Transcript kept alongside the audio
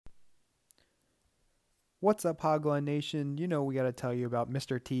What's up, Hogline Nation? You know we gotta tell you about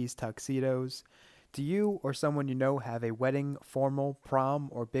Mr. T's Tuxedos. Do you or someone you know have a wedding, formal, prom,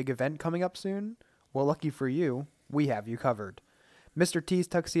 or big event coming up soon? Well, lucky for you, we have you covered. Mr. T's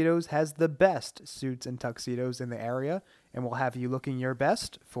Tuxedos has the best suits and tuxedos in the area and will have you looking your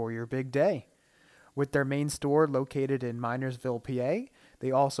best for your big day. With their main store located in Minersville, PA,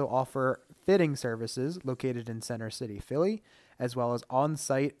 they also offer fitting services located in Center City, Philly, as well as on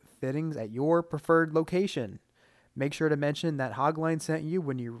site fittings at your preferred location. Make sure to mention that Hogline sent you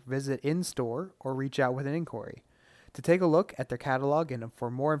when you visit in store or reach out with an inquiry. To take a look at their catalog and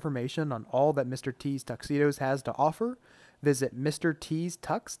for more information on all that Mr. T's Tuxedos has to offer, visit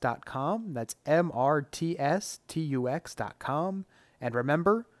mrtstux.com. That's mrtstux.com. And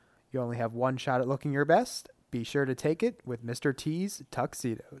remember, you only have one shot at looking your best. Be sure to take it with Mr. T's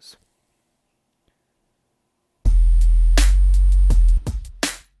Tuxedos.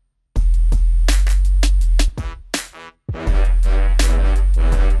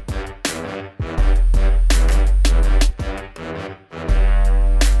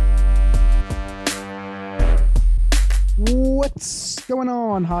 What's going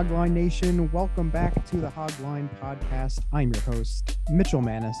on, Hogline Nation? Welcome back to the Hogline Podcast. I'm your host, Mitchell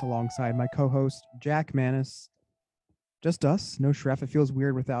Manis, alongside my co-host, Jack Manis. Just us, no Shreff. It feels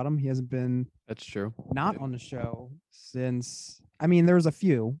weird without him. He hasn't been That's true. not on the show since, there was a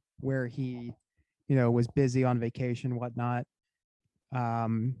few where he, was busy on vacation, whatnot.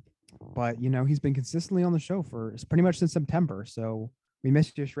 But, he's been consistently on the show for pretty much since September. So we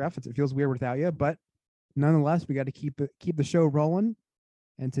missed you, Shreff. It feels weird without you, but nonetheless, we got to keep the show rolling.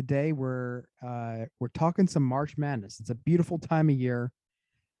 And today we're talking some March Madness. It's a beautiful time of year.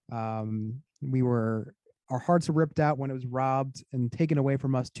 Our hearts were ripped out when it was robbed and taken away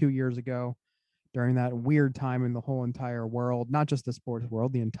from us 2 years ago during that weird time in the whole entire world, not just the sports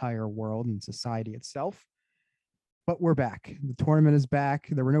world, the entire world and society itself. But we're back. The tournament is back.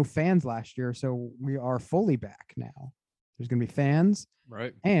 There were no fans last year, so we are fully back now. There's going to be fans.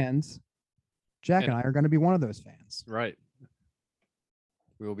 Right. And Jack and I are going to be one of those fans. Right.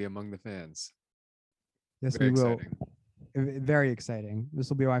 We will be among the fans. Yes, Very we will. exciting. Very exciting. This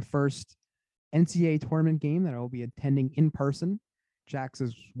will be my first NCAA tournament game that I will be attending in person. Jack's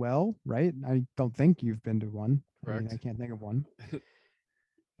as well, right? I don't think you've been to one. Correct. I can't think of one.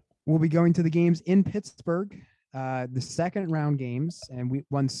 We'll be going to the games in Pittsburgh, the second round games, and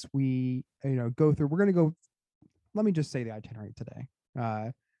once we go through, we're going to go. Let me just say the itinerary today.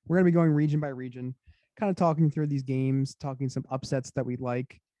 We're going to be going region by region, kind of talking through these games, talking some upsets that we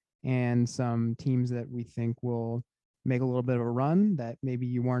like, and some teams that we think will make a little bit of a run that maybe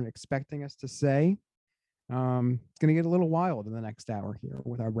you weren't expecting us to say. It's going to get a little wild in the next hour here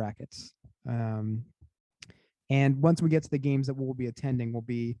with our brackets. And once we get to the games that we'll be attending, we'll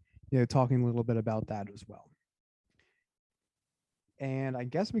be talking a little bit about that as well. And I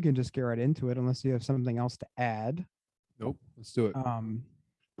guess we can just get right into it unless you have something else to add. Nope. Let's do it.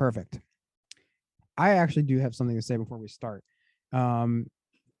 Perfect. I actually do have something to say before we start. I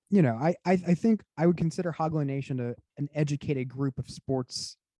think I would consider Hogline Nation an educated group of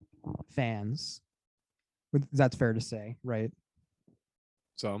sports fans. That's fair to say, right?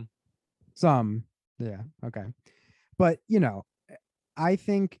 Some. Yeah. Okay. But, I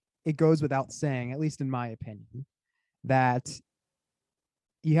think it goes without saying, at least in my opinion, that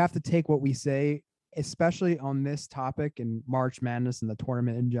you have to take what we say, especially on this topic and March Madness and the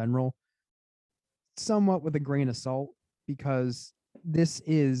tournament in general, somewhat with a grain of salt, because this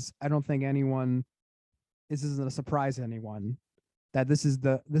isn't a surprise to anyone that this is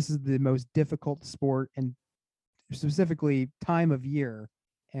the most difficult sport and specifically time of year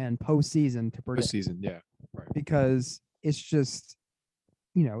and postseason to predict. Postseason, yeah. Right. Because it's just,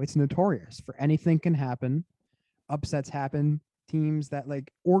 it's notorious for anything can happen. Upsets happen. Teams that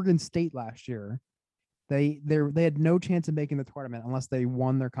like Oregon State last year, they had no chance of making the tournament unless they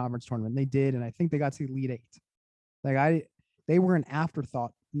won their conference tournament. They did, and I think they got to the Elite Eight. They were an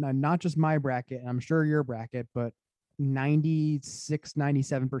afterthought, not just my bracket, and I'm sure your bracket, but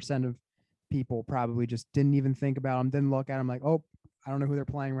 97% of people probably just didn't even think about them, didn't look at them like, oh, I don't know who they're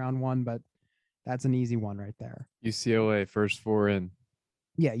playing round one, but that's an easy one right there. UCLA first four in.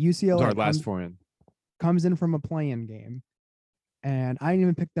 Yeah, UCLA last four in. Comes in from a play-in game. And I didn't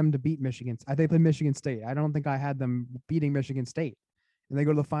even pick them to beat Michigan. I think they played Michigan State. I don't think I had them beating Michigan State. And they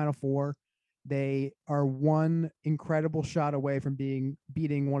go to the Final Four. They are one incredible shot away from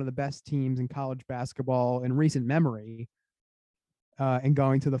beating one of the best teams in college basketball in recent memory, and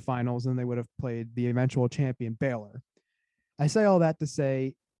going to the finals. And they would have played the eventual champion Baylor. I say all that to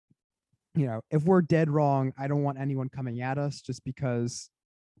say, if we're dead wrong, I don't want anyone coming at us just because,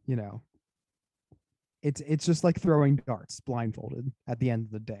 it's just like throwing darts blindfolded at the end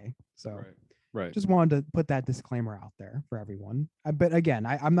of the day. So Right. just wanted to put that disclaimer out there for everyone. But again,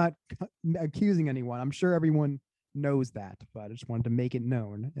 I'm not accusing anyone. I'm sure everyone knows that, but I just wanted to make it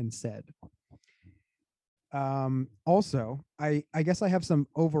known and said. Also, I guess I have some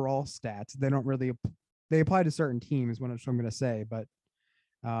overall stats. They don't really they apply to certain teams. What I'm going to say, but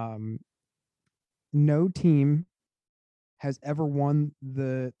no team has ever won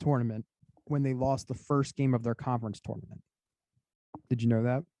the tournament when they lost the first game of their conference tournament. Did you know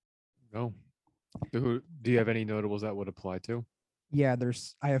that? No. Do you have any notables that would apply to? Yeah,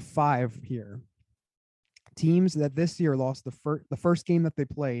 I have 5 here. Teams that this year lost the first game that they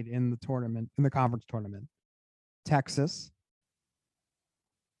played in the tournament, in the conference tournament. Texas,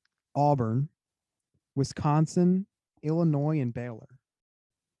 Auburn, Wisconsin, Illinois, and Baylor.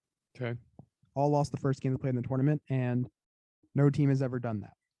 Okay. All lost the first game they played in the tournament, and no team has ever done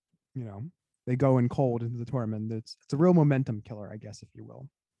that. You know, they go in cold into the tournament. It's a real momentum killer, I guess, if you will.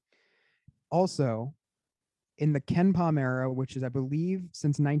 Also, in the Ken Pom era, which is, I believe,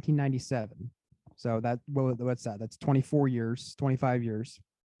 since 1997. So what's that? That's 24 years, 25 years.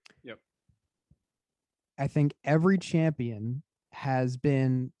 Yep. I think every champion has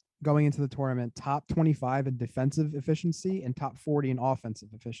been going into the tournament top 25 in defensive efficiency and top 40 in offensive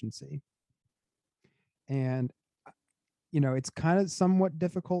efficiency. And, it's kind of somewhat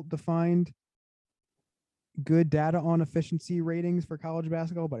difficult to find good data on efficiency ratings for college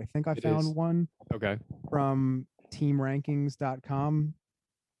basketball, but I think I found one. Okay. From teamrankings.com.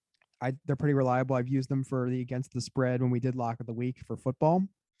 They're pretty reliable. I've used them for the against the spread when we did lock of the week for football.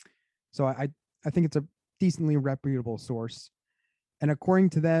 So I think it's a decently reputable source. And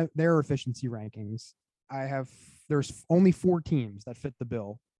according to their efficiency rankings, there's only 4 teams that fit the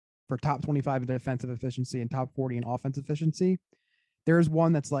bill for top 25 in defensive efficiency and top 40 in offensive efficiency. There's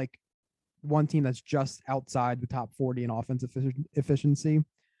one team that's just outside the top 40 in offensive efficiency.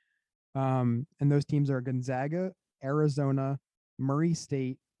 And those teams are Gonzaga, Arizona, Murray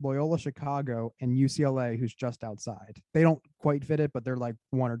State, Loyola Chicago, and UCLA, who's just outside. They don't quite fit it, but they're like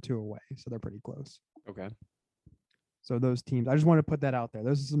 1 or 2 away, so they're pretty close. Okay. So those teams, I just want to put that out there.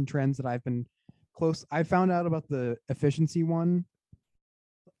 Those are some trends that I've been close. I found out about the efficiency one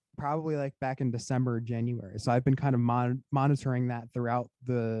probably like back in December or January. So I've been kind of monitoring that throughout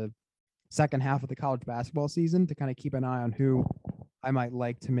the second half of the college basketball season to kind of keep an eye on who I might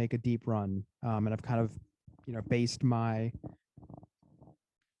like to make a deep run. And I've kind of, based my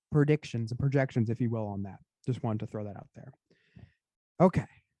predictions and projections, if you will, on that. Just wanted to throw that out there. Okay.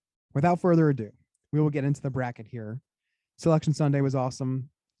 Without further ado, we will get into the bracket here. Selection Sunday was awesome.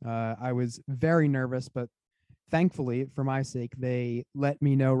 I was very nervous, but thankfully, for my sake, they let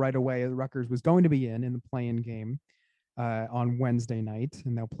me know right away that Rutgers was going to be in the play-in game on Wednesday night,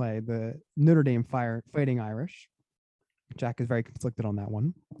 and they'll play the Notre Dame Fighting Irish. Jack is very conflicted on that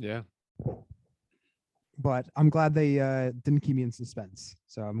one. Yeah. But I'm glad they didn't keep me in suspense.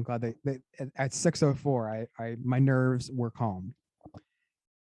 So I'm glad they at 6:04, my nerves were calm.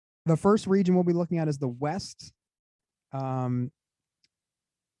 The first region we'll be looking at is the West. Anything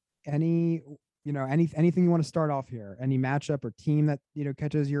you want to start off here? Any matchup or team that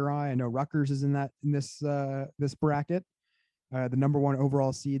catches your eye? I know Rutgers is in this bracket. The number 1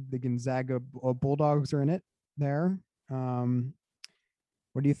 overall seed, the Gonzaga Bulldogs, are in it there.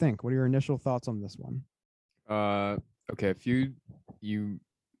 What do you think? What are your initial thoughts on this one? Okay, if you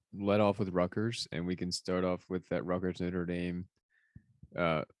let off with Rutgers, and we can start off with that Rutgers Notre Dame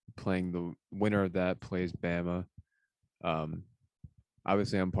playing the winner of that plays Bama.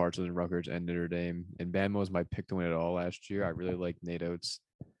 Obviously I'm partial to Rutgers and Notre Dame, and Bama was my pick to win it all last year. I really like Nate Oates.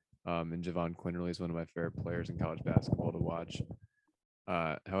 And Javon Quinterly is one of my favorite players in college basketball to watch.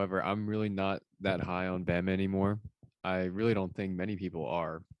 However, I'm really not that high on Bama anymore. I really don't think many people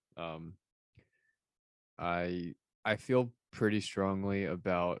are. I feel pretty strongly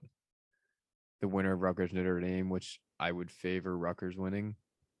about the winner of Rutgers Notre Dame, which I would favor Rutgers winning.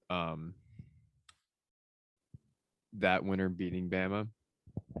 That winner beating Bama.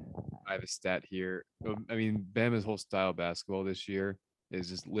 I have a stat here. I mean, Bama's whole style of basketball this year is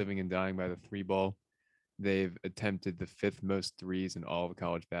just living and dying by the 3 ball. They've attempted the 5th most threes in all of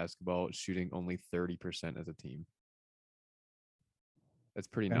college basketball, shooting only 30% as a team. That's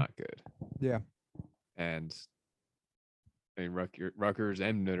pretty not good. Yeah. And I mean, Rutgers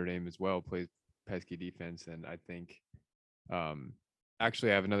and Notre Dame as well plays pesky defense. And I think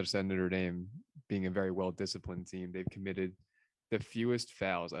actually I have another stat. Notre Dame being a very well-disciplined team. They've committed the fewest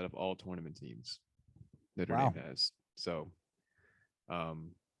fouls out of all tournament teams Notre Dame has. So,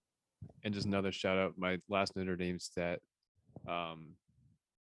 and just another shout out, my last Notre Dame stat,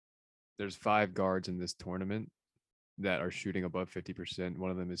 there's 5 guards in this tournament that are shooting above 50%. One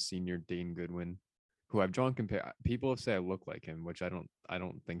of them is senior Dane Goodwin, who I've drawn compare. People say I look like him, which I don't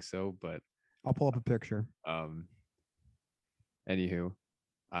think so, but I'll pull up a picture. Anywho,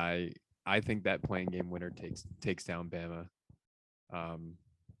 I think that playing game winner takes down Bama.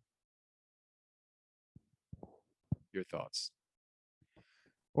 Your thoughts?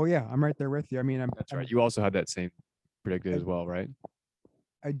 Well, yeah, I'm right there with you. I mean, That's right. You also had that same predicted I- as well, right?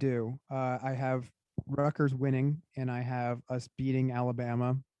 I do. I have Rutgers winning, and I have us beating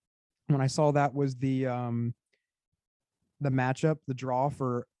Alabama. When I saw that was the matchup, the draw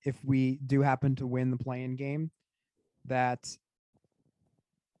for if we do happen to win the playing game, that.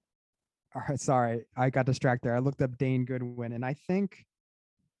 All right, sorry, I got distracted there. I looked up Dane Goodwin, and I think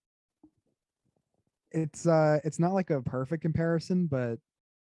it's not like a perfect comparison, but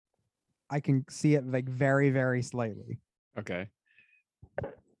I can see it like very, very slightly. Okay.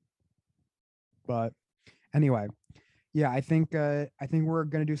 But anyway, yeah, I think we're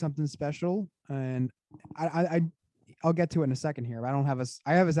gonna do something special, and I'll get to it in a second here. I don't have us.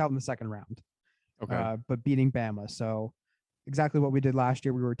 I have us out in the second round. Okay. But beating Bama, so exactly what we did last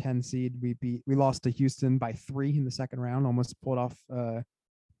year. We were 10 seed. We lost to Houston by 3 in the second round. Almost pulled off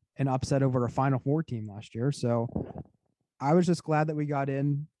an upset over a Final Four team last year. So I was just glad that we got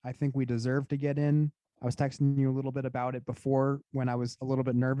in. I think we deserved to get in. I was texting you a little bit about it before when I was a little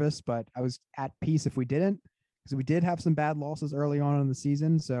bit nervous, but I was at peace if we didn't, because we did have some bad losses early on in the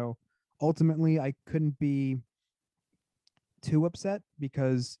season. So ultimately, I couldn't be too upset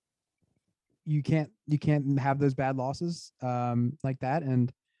because you can't have those bad losses like that.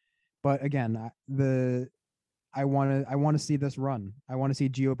 And but again, I want to see this run. I want to see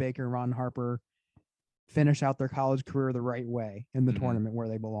Geo Baker and Ron Harper finish out their college career the right way in the tournament where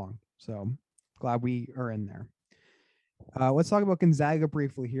they belong. So glad we are in there. Let's talk about Gonzaga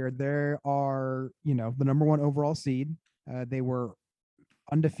briefly here. There are, the number 1 overall seed. They were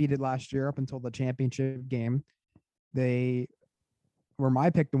undefeated last year up until the championship game. They were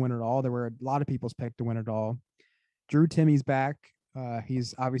my pick to win it all. There were a lot of people's pick to win it all. Drew Timmy's back.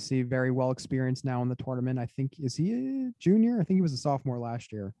 He's obviously very well experienced now in the tournament. I think, is he a junior? I think he was a sophomore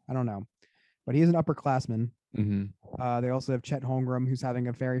last year. I don't know, but he is an upperclassman. They also have Chet Holmgren, who's having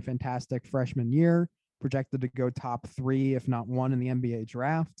a very fantastic freshman year, projected to go top 3, if not 1, in the NBA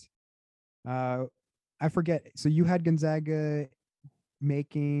draft. I forget. So you had Gonzaga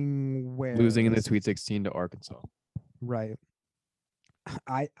losing in the Sweet 16 to Arkansas. Right.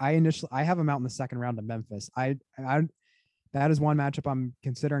 I have them out in the second round of Memphis. That is one matchup I'm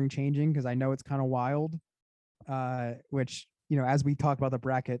considering changing because I know it's kind of wild. Which, as we talk about the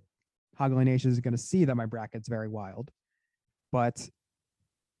bracket, Hoggling Nation is going to see that my bracket's very wild. But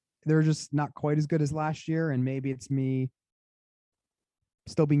they're just not quite as good as last year, and maybe it's me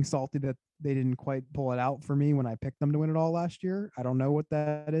still being salty that they didn't quite pull it out for me when I picked them to win it all last year. I don't know what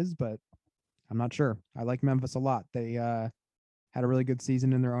that is, but I'm not sure. I like Memphis a lot. They had a really good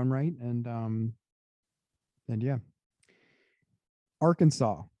season in their own right, and yeah.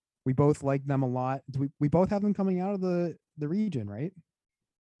 Arkansas, we both like them a lot. We both have them coming out of the region, right?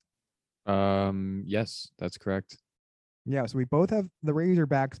 Yes, that's correct. Yeah, so we both have the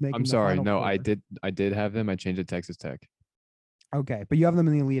Razorbacks making. I'm sorry, the Final no, Four. I did have them. I changed it to Texas Tech. Okay, but you have them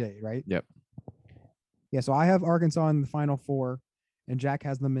in the Elite Eight, right? Yep. Yeah, so I have Arkansas in the Final Four, and Jack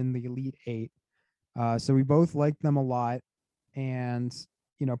has them in the Elite Eight. So we both like them a lot, and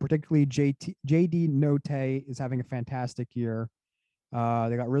particularly JD Note is having a fantastic year. They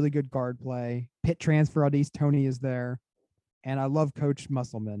got really good guard play. Pitt transfer East Tony is there, and I love Coach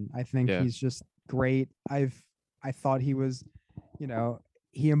Musselman. I think he's just great. I thought he was,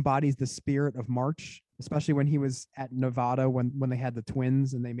 he embodies the spirit of March, especially when he was at Nevada when they had the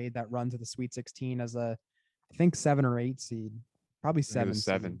Twins and they made that run to the Sweet 16 as a, I think 7 or 8 seed, probably 7.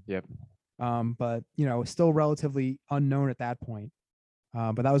 7. Yep. But still relatively unknown at that point.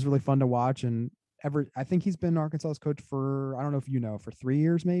 But that was really fun to watch, and I think he's been Arkansas's coach for, I don't know if for 3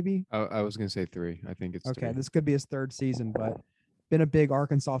 years maybe. I was gonna say 3. I think it's okay. 3. This could be his 3rd season, but been a big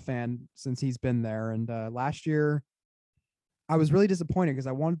Arkansas fan since he's been there. And last year, I was really disappointed because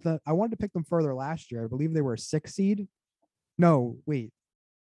I wanted to pick them further last year. I believe they were a 6 seed. No, wait.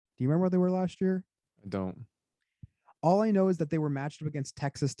 Do you remember what they were last year? I don't. All I know is that they were matched up against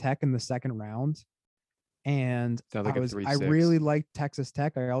Texas Tech in the second round. And Sounds like I really liked Texas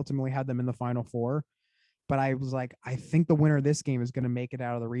Tech. I ultimately had them in the Final Four, but I was like, I think the winner of this game is going to make it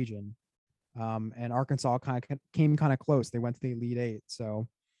out of the region. And Arkansas came kind of close. They went to the Elite Eight. So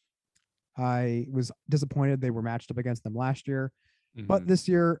I was disappointed they were matched up against them last year. But this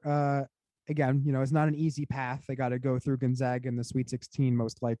year, again, it's not an easy path. They got to go through Gonzaga in the Sweet 16,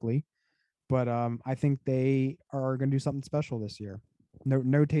 most likely. but I think they are going to do something special this year.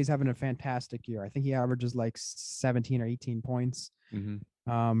 Note's having a fantastic year. I think he averages like 17 or 18 points.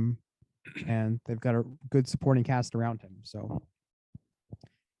 Mm-hmm. And they've got a good supporting cast around him. So,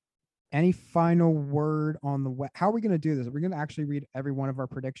 any final word on the how are we going to do this? Are we going to actually read every one of our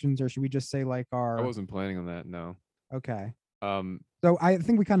predictions, or should we just say like our? I wasn't planning on that. No. Okay. Um. So I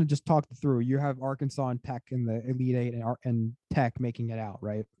think we kind of just talked through. You have Arkansas and Tech in the Elite Eight, and Tech making it out,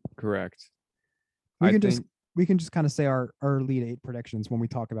 right? Correct. We can just kind of say our Elite Eight predictions when we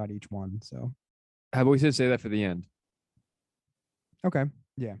talk about each one. So. How about we just say that for the end? Okay.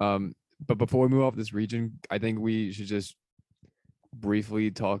 Yeah. But before we move off this region, I think we should just briefly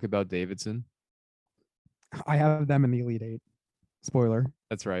talk about Davidson. I have them in the Elite Eight. Spoiler.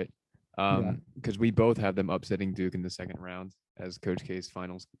 That's right. Because we both have them upsetting Duke in the second round as Coach K's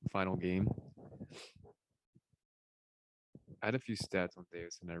final game. I had a few stats on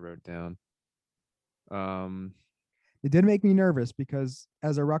Davidson I wrote down. It did make me nervous because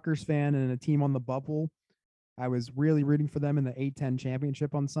as a Rutgers fan and a team on the bubble, I was really rooting for them in the A-10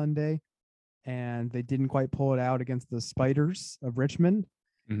 championship on Sunday, and they didn't quite pull it out against the Spiders of Richmond.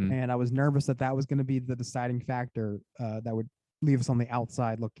 Mm-hmm. And I was nervous that was going to be the deciding factor that would leave us on the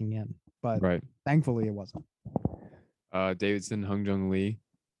outside looking in. But thankfully it wasn't. Davidson, Hung Jung Lee,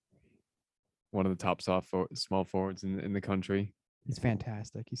 one of the top small forwards in the country. He's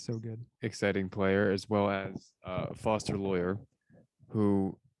fantastic. He's so good. Exciting player, as well as Foster Lawyer,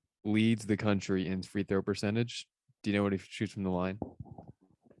 who leads the country in free throw percentage. Do you know what he shoots from the line?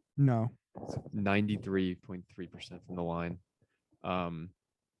 No. 93.3% from the line. I'm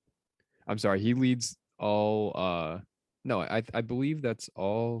sorry, he leads all no, I believe that's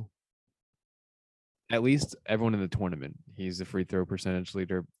all, at least everyone in the tournament. He's the free throw percentage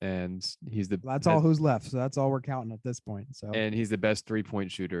leader, and he's the that's all who's left. So that's all we're counting at this point. So, and he's the best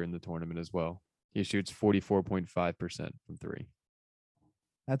 3-point shooter in the tournament as well. He shoots 44.5% from three.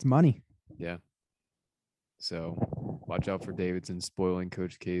 That's money. Yeah. So watch out for Davidson spoiling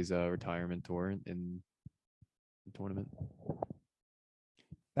Coach K's retirement tour in the tournament.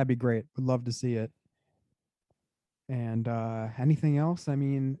 That'd be great. Would love to see it. And anything else? I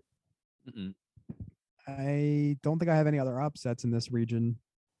mean, I don't think I have any other upsets in this region.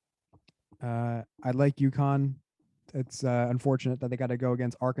 I like UConn. It's unfortunate that they got to go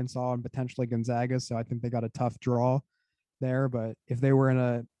against Arkansas and potentially Gonzaga, so I think they got a tough draw there. But if they were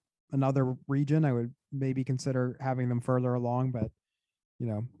in another region, I would maybe consider having them further along. But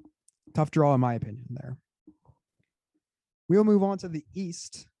tough draw in my opinion there. We'll move on to the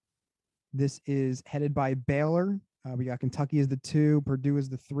East. This is headed by Baylor. We got Kentucky as the 2, Purdue as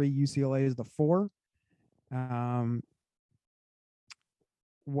the 3, UCLA as the 4.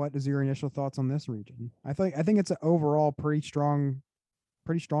 What is your initial thoughts on this region? I think it's an overall pretty strong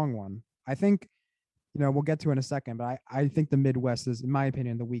one. I think, we'll get to it in a second, but I think the Midwest is, in my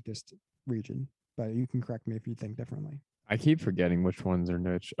opinion, the weakest region. But you can correct me if you think differently. I keep forgetting which ones are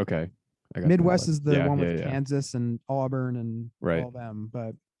niche. Okay. Midwest is the one with Kansas and Auburn and all them,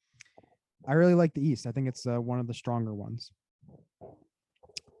 but I really like the East. I think it's one of the stronger ones.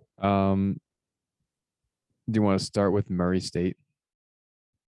 Do you want to start with Murray State?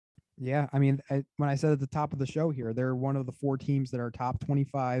 Yeah, I mean, when I said at the top of the show here, they're one of the 4 teams that are top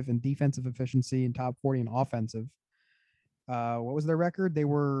 25 in defensive efficiency and top 40 in offensive. What was their record? They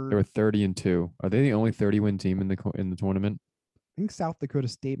were 30-2. Are they the only 30-win team in the tournament? I think South Dakota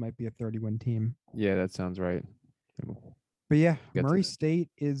State might be a 30-win team. Yeah, that sounds right. But yeah, Murray State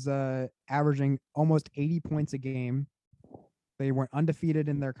is averaging almost 80 points a game. They were undefeated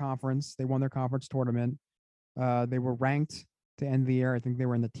in their conference. They won their conference tournament. They were ranked to end the year. I think they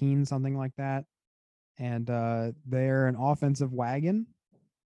were in the teens, something like that. And they're an offensive wagon.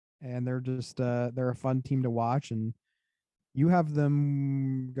 And they're just they're a fun team to watch. And you have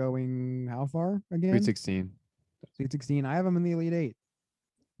them going how far again? Sweet 16. Sweet 16. I have them in the Elite 8.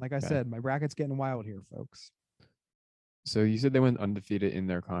 Like I said, my bracket's getting wild here, folks. So you said they went undefeated in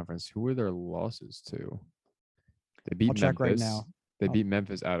their conference. Who were their losses to? They beat Memphis. Check right now. They beat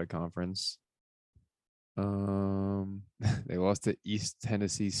Memphis out of conference. They lost to East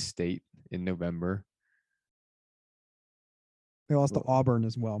Tennessee State in November. They lost to Auburn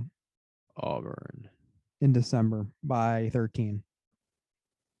as well. Auburn. In December by 13.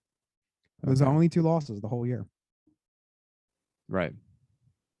 Those are only 2 losses the whole year. Right.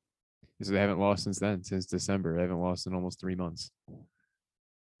 So they haven't lost since then, since December. They haven't lost in almost 3 months. I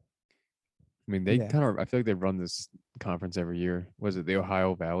mean, they kind of, I feel like they run this conference every year. Was it the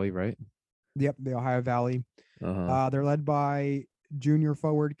Ohio Valley, right? Yep, the Ohio Valley. They're led by junior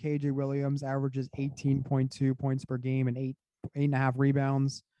forward KJ Williams, averages 18.2 points per game and 8.5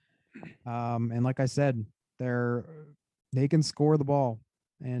 rebounds. And like I said, they can score the ball,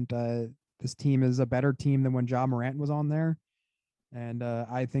 and this team is a better team than when Ja Morant was on there, and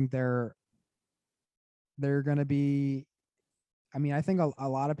I think they're going to be. I mean, I think a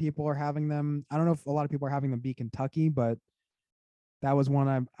lot of people are having them. I don't know if a lot of people are having them beat Kentucky, but that was one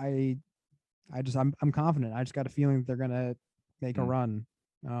I'm confident. I just got a feeling that they're going to make a Mm. run.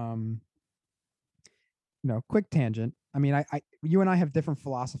 Um, quick tangent. I mean, you and I have different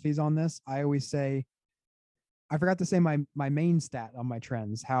philosophies on this. I always say, I forgot to say my main stat on my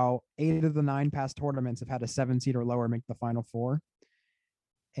trends, how 8 of the 9 past tournaments have had a 7 seed or lower make the final 4.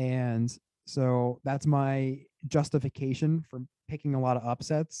 And so that's my justification for picking a lot of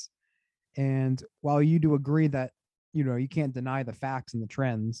upsets. And while you do agree that, you can't deny the facts and the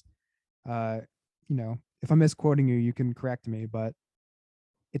trends, uh, if I'm misquoting you, you can correct me, but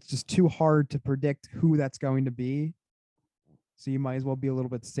it's just too hard to predict who that's going to be. So you might as well be a little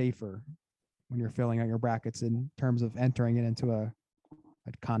bit safer when you're filling out your brackets in terms of entering it into a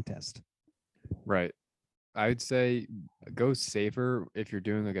contest. Right. I would say go safer if you're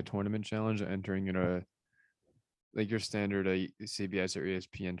doing like a tournament challenge, entering in a like your standard CBS or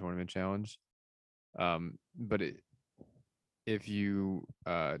ESPN tournament challenge. But if you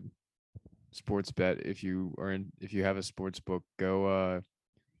sports bet, if you have a sports book, go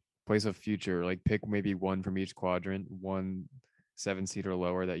place a future, like pick maybe one from each quadrant, one 7 seed or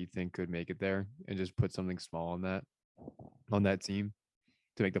lower that you think could make it there, and just put something small on that team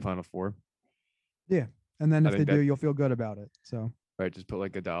to make the final 4. Yeah. And then I if they think do, that you'll feel good about it. So, right, just put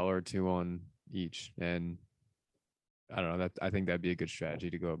like $1 or 2 on each, and I don't know, that I think that'd be a good strategy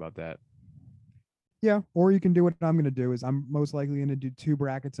to go about that. yeah. Or you can do what I'm going to do is I'm most likely going to do 2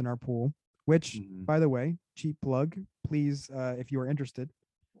 brackets in our pool, which, Mm-hmm. by the way, cheap plug, please, if you are interested,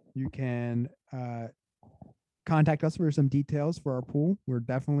 you can contact us for some details for our pool. We're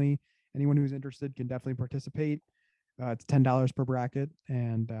definitely, anyone who's interested can definitely participate. It's $10 per bracket,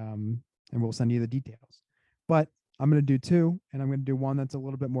 and we'll send you the details. But I'm going to do 2, and I'm going to do one that's a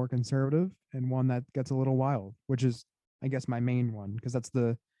little bit more conservative and one that gets a little wild, which is, I guess, my main one, because that's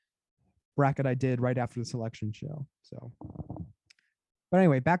the bracket I did right after the selection show. So, but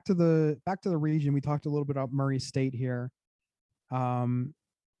anyway, back to the region. We talked a little bit about Murray State here. Um,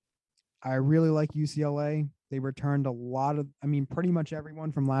 I really like UCLA. They returned a lot of, I mean, pretty much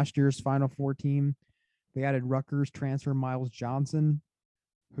everyone from last year's Final Four team. They added Rutgers transfer Miles Johnson,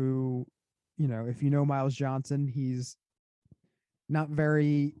 who, if you know Miles Johnson, he's not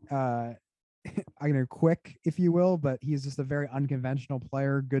very quick, if you will, but he's just a very unconventional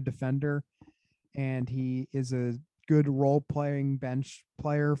player, good defender, and he is a good role playing bench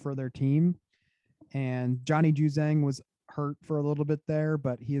player for their team. And Johnny Juzang was hurt for a little bit there,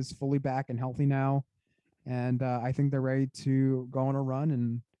 but he is fully back and healthy now. And I think they're ready to go on a run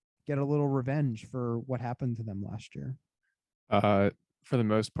and get a little revenge for what happened to them last year. For the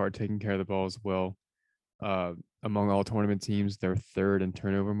most part, taking care of the ball as well. Among all tournament teams, they're third in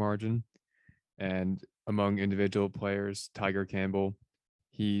turnover margin, and among individual players, Tiger Campbell,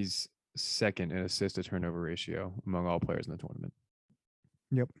 he's second in assist to turnover ratio among all players in the tournament.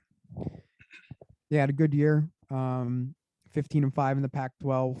 Yep. They had a good year. 15-5 in the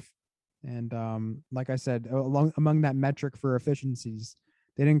Pac-12, and like I said, among that metric for efficiencies,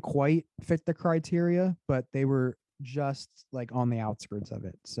 they didn't quite fit the criteria, but they were just like on the outskirts of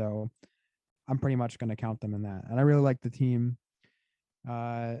it. So I'm pretty much going to count them in that. And I really like the team.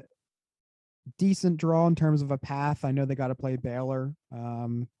 Decent draw in terms of a path. I know they got to play Baylor,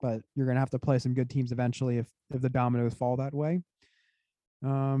 but you're going to have to play some good teams eventually if the dominoes fall that way.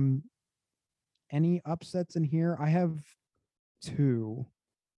 Any upsets in here? I have 2.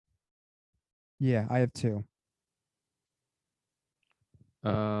 Yeah, I have 2.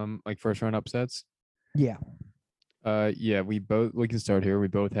 Like first round upsets. Yeah. Yeah, we can start here. We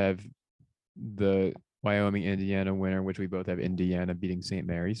both have the Wyoming Indiana winner, which we both have Indiana beating St.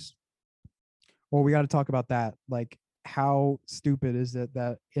 Mary's. Well, we got to talk about that. Like, how stupid is it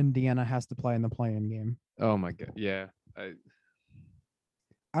that Indiana has to play in the play-in game? Oh my god, yeah. I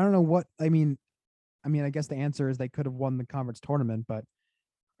don't know what I mean. I guess the answer is they could have won the conference tournament, but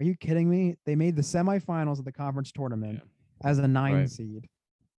are you kidding me? They made the semifinals of the conference tournament as a 9 Right. seed,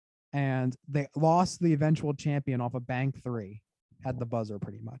 and they lost the eventual champion off a bank 3 at the buzzer,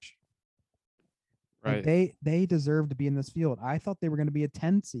 pretty much. Right. Like they deserve to be in this field. I thought they were going to be a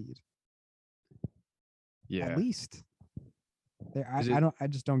 10 seed. Yeah. At least. I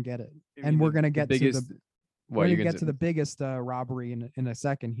just don't get it. I And mean, we're going to get biggest, to the what we're you're going to gonna get to the biggest robbery in a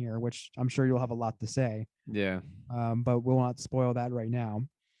second here, which I'm sure you'll have a lot to say. Yeah. But we'll not spoil that right now.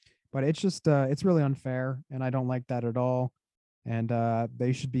 But it's just it's really unfair, and I don't like that at all. and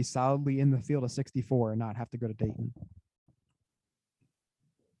they should be solidly in the field of 64 and not have to go to Dayton.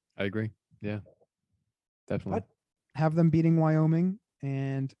 I agree. Yeah, definitely. But have them beating Wyoming,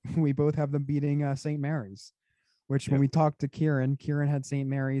 and we both have them beating St. Mary's, which when Yep. we talked to Kieran had St.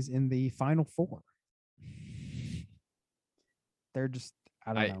 Mary's in the Final Four. They're just,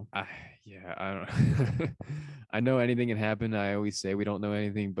 I don't know. Yeah, I don't. I know anything can happen. I always say we don't know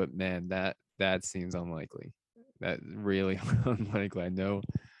anything, but man, that seems unlikely. That really unlikely. I know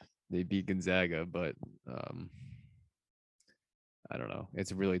they beat Gonzaga, but I don't know.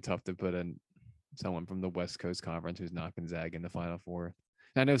 It's really tough to put in someone from the West Coast Conference who's not Gonzaga in the Final Four.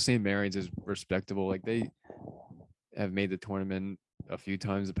 I know St. Mary's is respectable. Like they have made the tournament a few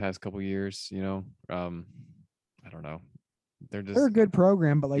times the past couple years. You know, I don't know. They're a good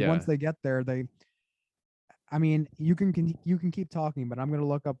program, but like yeah. once they get there, I mean, you can keep talking, but I'm going to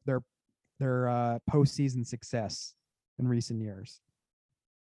look up their postseason success in recent years.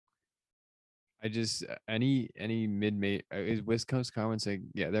 I just any mid major is West Coast Conference. Like,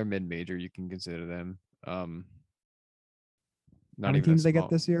 yeah, they're mid major. You can consider them. How Not many even teams a they get small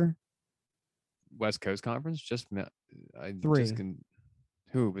this year? West Coast Conference. Just I 3. just can.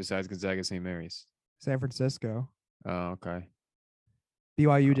 Who besides Gonzaga, St. Mary's? San Francisco. Oh, okay.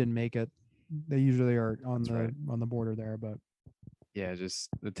 BYU didn't make it. They usually are on That's on the border there, but yeah, just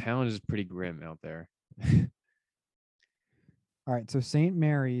the talent is pretty grim out there. all right. So St.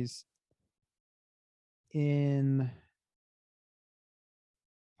 Mary's since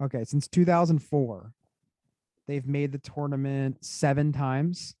 2004, they've made the tournament 7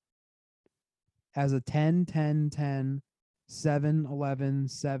 times as a 10, 10, 10, 7, 11,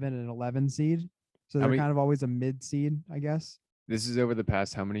 7, and 11 seed. So How they're many- kind of always a mid seed, I guess. This is over the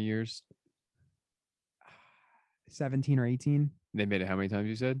past how many years? 17 or 18. They made it how many times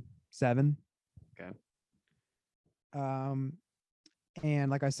you said? 7. Okay.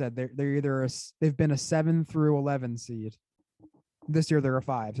 And like I said, they're either they've been a 7 through 11 seed. This year they're a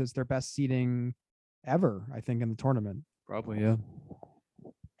 5, so it's their best seeding ever, I think, in the tournament. Probably, yeah.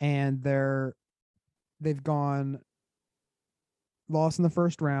 And they've gone lost in the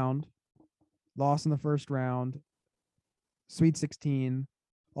first round, Sweet 16,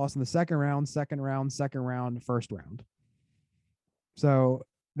 lost in the second round, first round. So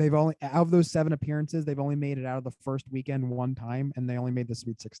they've only, out of those 7 appearances, they've only made it out of the first weekend 1 time, and they only made the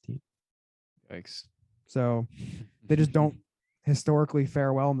Sweet 16. Yikes. So they just don't historically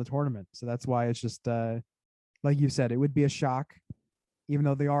fare well in the tournament. So that's why it's just, like you said, it would be a shock, even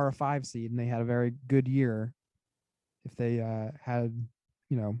though they are a 5 seed and they had a very good year, if they had,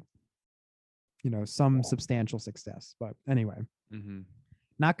 some substantial success. But anyway,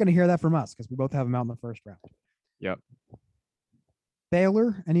 not going to hear that from us because we both have them out in the first round. Yep.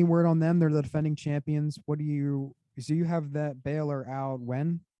 Baylor, any word on them? They're the defending champions. So you have that Baylor out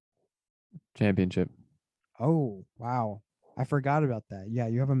when? Championship. Oh, wow. I forgot about that. Yeah,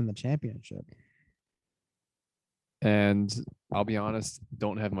 you have them in the championship. And I'll be honest,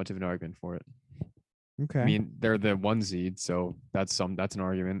 don't have much of an argument for it. Okay. I mean, they're the 1 seed, so that's an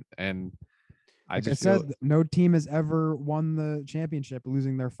argument. And I said no team has ever won the championship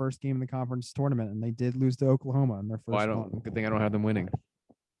losing their first game in the conference tournament, and they did lose to Oklahoma in their first one. Good thing I don't have them winning.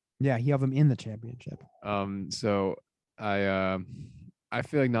 Yeah, you have them in the championship. So I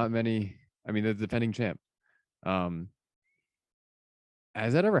feel like not many. I mean, the defending champ. Has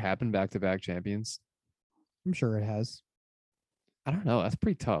that ever happened back-to-back champions? I'm sure it has. I don't know. That's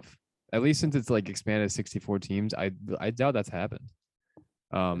pretty tough. At least since it's like expanded to 64 teams, I doubt that's happened.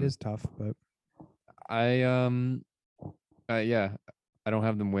 It is tough, but yeah, I don't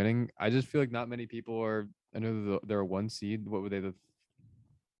have them winning. I just feel like not many people are. I know they're a 1 seed. What were they?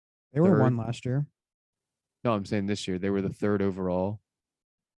 They were 1 last year. No, I'm saying this year they were the 3rd overall.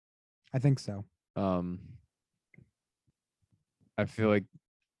 I think so. I feel like,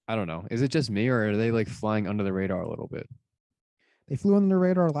 I don't know. Is it just me or are they like flying under the radar a little bit? They flew under the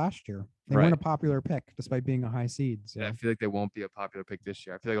radar last year. They Right. weren't a popular pick despite being a high seed. So. Yeah, I feel like they won't be a popular pick this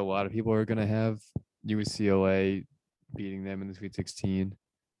year. I feel like a lot of people are going to have UCLA beating them in the Sweet 16.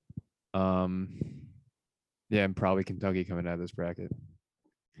 Yeah, and probably Kentucky coming out of this bracket.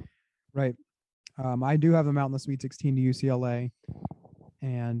 Right. I do have them out in the Sweet 16 to UCLA.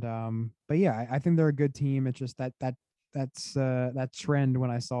 And but yeah, I think they're a good team. It's just that trend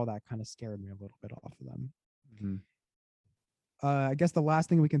when I saw that kind of scared me a little bit off of them. Mm-hmm. I guess the last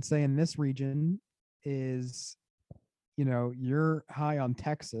thing we can say in this region is, you're high on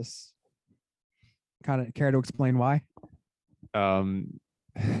Texas. Kind of care to explain why? My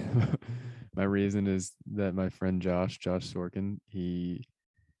reason is that my friend Josh Sorkin, he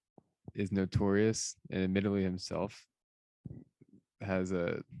is notorious and admittedly himself has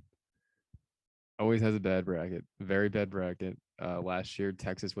a always has a bad bracket, very bad bracket. Last year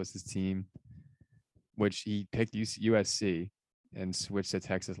Texas was his team, which he picked USC and switched to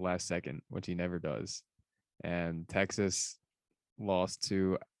Texas last second, which he never does. And Texas lost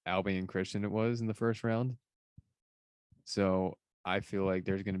to Albion Christian, it was in the first round. So I feel like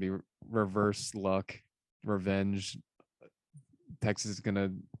there's going to be reverse luck, revenge. Texas is going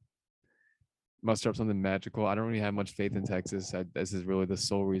to muster up something magical. I don't really have much faith in Texas. This is really the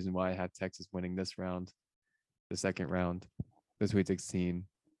sole reason why I have Texas winning this round, the second round, the Sweet 16,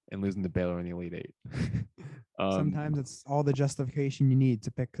 and losing to Baylor in the Elite Eight. Sometimes it's all the justification you need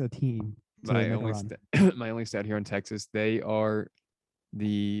to pick a team to make a run. My only stat here in Texas, they are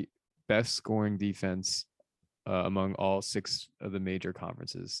the best scoring defense among all 6 of the major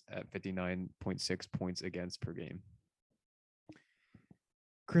conferences at 59.6 points against per game.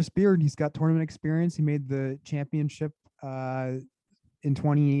 Chris Beard, he's got tournament experience. He made the championship in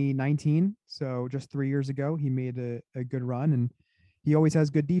 2019. So just 3 years ago, he made a good run, and he always has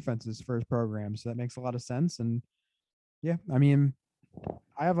good defenses for his program. So that makes a lot of sense. And yeah, I mean,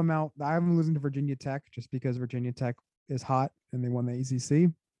 I have him out. I have him losing to Virginia Tech just because Virginia Tech is hot and they won the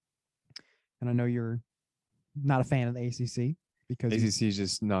ACC. And I know you're not a fan of the ACC because ACC is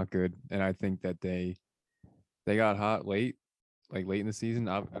just not good. And I think that they got hot late in the season,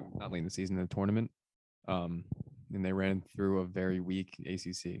 not late in the season, in the tournament. And they ran through a very weak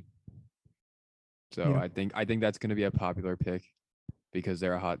ACC. So yeah. I think that's going to be a popular pick because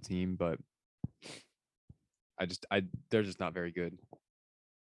they're a hot team, but they're just not very good.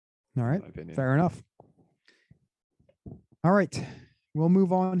 All right. Fair enough. All right. We'll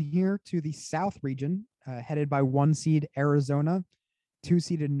move on here to the South region, headed by 1 seed Arizona, 2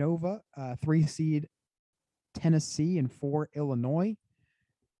 seeded Nova, 3 seed Tennessee, and 4 Illinois.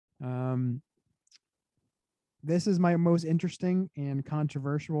 This is my most interesting and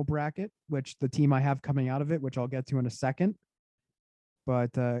controversial bracket, which the team I have coming out of it, which I'll get to in a second,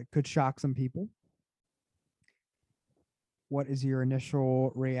 but could shock some people. What is your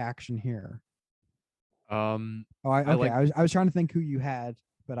initial reaction here? I was trying to think who you had,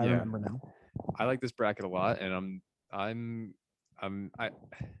 but I remember now. I like this bracket a lot, and I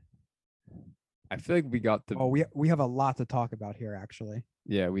feel like we got the. Oh, we have a lot to talk about here, actually.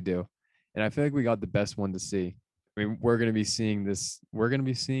 Yeah, we do, and I feel like we got the best one to see. I mean, we're going to be seeing this. We're going to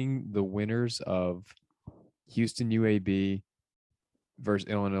be seeing the winners of Houston UAB versus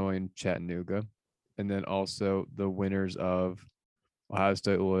Illinois and Chattanooga, and then also the winners of Ohio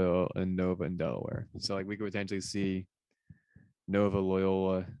State, Loyola, and Nova and Delaware. So like we could potentially see Nova,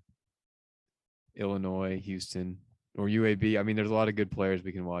 Loyola, Illinois, Houston, or UAB. I mean, there's a lot of good players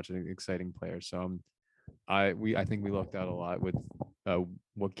we can watch and exciting players. So I think we lucked out a lot with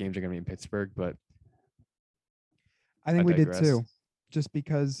what games are going to be in Pittsburgh, but I think we did too, just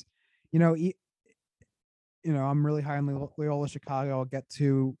because, I'm really high on Loyola Chicago. I'll get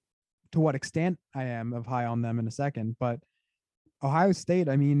to what extent I am of high on them in a second, but Ohio State,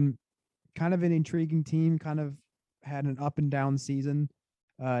 I mean, kind of an intriguing team, kind of had an up and down season,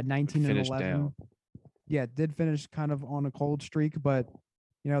 19 and 11. Down. Yeah, did finish kind of on a cold streak, but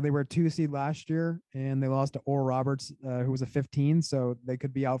they were a 2 seed last year and they lost to Oral Roberts, who was a 15, so they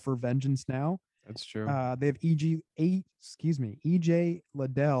could be out for vengeance now. That's true. They have EJ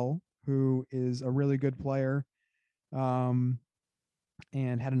Liddell, who is a really good player, and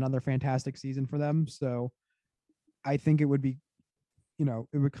had another fantastic season for them. So I think it would be,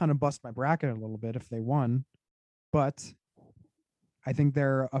 it would kind of bust my bracket a little bit if they won, but I think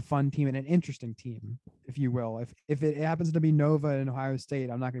they're a fun team and an interesting team, if you will. If it happens to be Nova and Ohio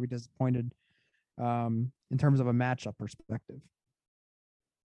State, I'm not going to be disappointed in terms of a matchup perspective.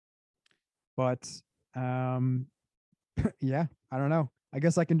 But yeah, I don't know. I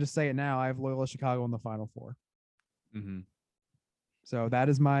guess I can just say it now. I have Loyola Chicago in the Final Four. Mm-hmm. So that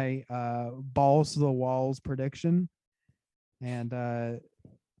is my balls to the walls prediction. And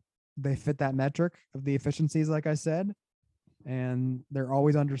they fit that metric of the efficiencies, like I said. And they're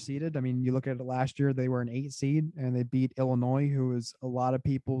always underseeded. I mean, you look at it last year, they were an 8 seed and they beat Illinois, who is a lot of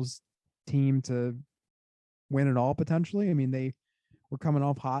people's team to win it all potentially. I mean, they were coming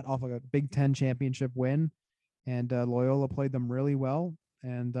off hot off of a Big Ten championship win, and Loyola played them really well.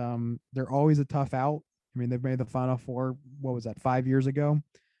 And they're always a tough out. I mean, they've made the Final Four, 5 years ago?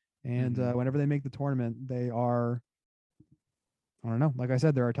 And whenever they make the tournament, they are, I don't know, like I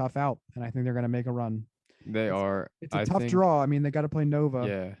said, they're a tough out, and I think they're going to make a run. It's a tough draw. I mean, they got to play Nova.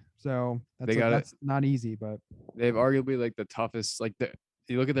 Yeah. So that's not easy, but they've arguably like the toughest. Like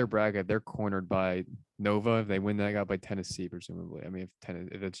you look at their bracket, they're cornered by Nova. If they win that, got by Tennessee, presumably. I mean,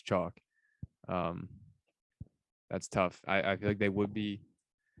 if it's chalk. That's tough. I feel like they would be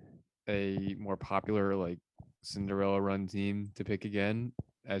a more popular like Cinderella run team to pick again,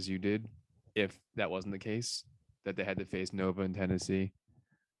 as you did, if that wasn't the case, that they had to face Nova and Tennessee.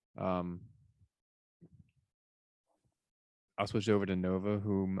 Um, I'll switch over to Nova,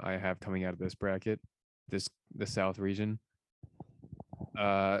 whom I have coming out of this bracket, the South region.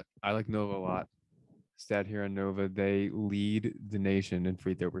 I like Nova a lot. Stat here on Nova, they lead the nation in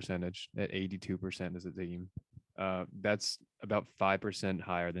free throw percentage at 82% as a team. That's about 5%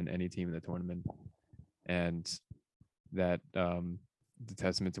 higher than any team in the tournament. And that the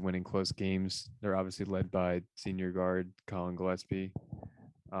testament to winning close games. They're obviously led by senior guard Colin Gillespie,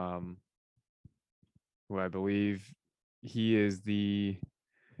 who I believe he is the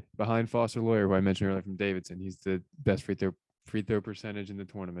behind Foster Lawyer, who I mentioned earlier from Davidson. He's the best free throw percentage in the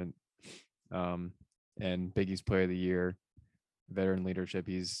tournament. And Big East Player of the Year, veteran leadership.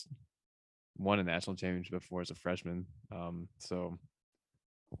 He's won a national championship before as a freshman. So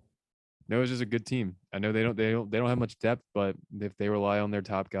no, it's just a good team. I know they don't have much depth, but if they rely on their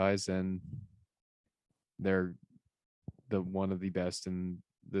top guys, then they're the one of the best in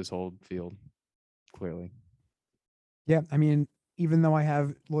this whole field, clearly. Yeah, I mean, even though I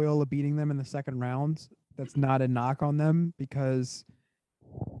have Loyola beating them in the second round, that's not a knock on them because,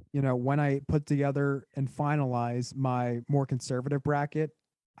 when I put together and finalize my more conservative bracket,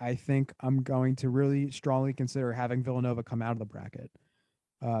 I think I'm going to really strongly consider having Villanova come out of the bracket,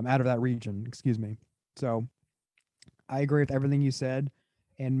 out of that region, excuse me. So I agree with everything you said.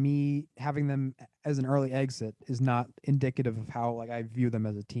 And me having them as an early exit is not indicative of how I view them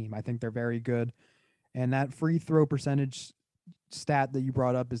as a team. I think they're very good. And that free throw percentage stat that you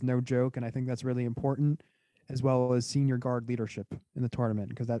brought up is no joke. And I think that's really important, as well as senior guard leadership in the tournament,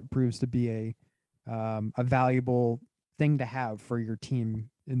 because that proves to be a valuable thing to have for your team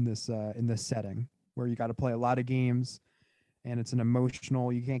in this setting where you got to play a lot of games and it's an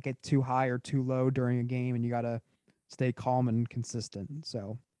emotional, you can't get too high or too low during a game, and you got to stay calm and consistent.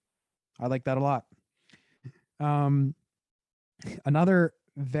 So I like that a lot. Another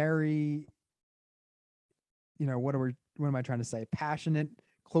very, what am I trying to say? Passionate,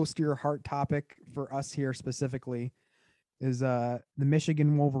 close to your heart topic for us here specifically is the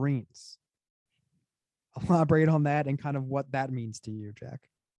Michigan Wolverines. Elaborate on that and kind of what that means to you, Jack.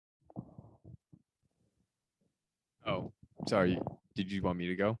 Oh, sorry. Did you want me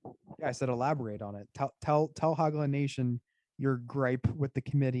to go? Yeah, I said elaborate on it. Tell Hogla Nation your gripe with the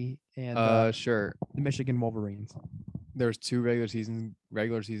committee and sure. the Michigan Wolverines. There's 2 regular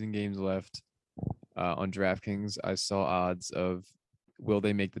season games left. On DraftKings, I saw odds of will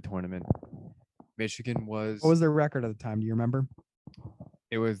they make the tournament. Michigan was. What was their record at the time? Do you remember?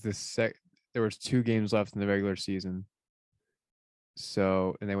 It was there was 2 games left in the regular season.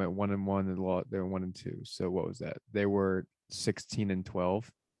 So, and they went 1-1 and they were 1-2. So what was that? They were 16-12.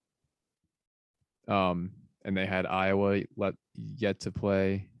 And they had Iowa yet to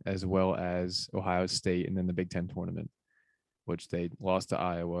play, as well as Ohio State, and then the Big Ten tournament, which they lost to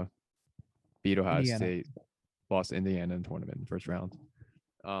Iowa, beat Ohio State, lost to Indiana in the tournament in the first round.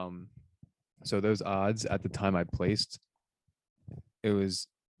 So those odds at the time I placed, it was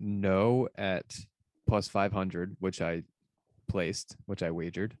no at plus 500, which I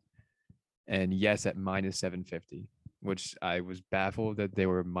wagered, and yes at minus 750, which I was baffled that they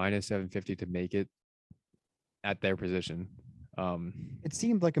were minus 750 to make it at their position. It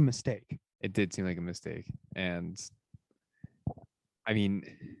seemed like a mistake. It did seem like a mistake. And I mean,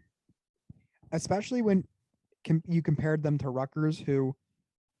 especially when you compared them to Rutgers, who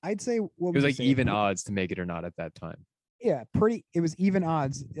I'd say it was like even odds to make it or not at that time. Yeah, it was even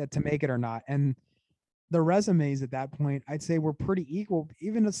odds to make it or not. And the resumes at that point, I'd say were pretty equal,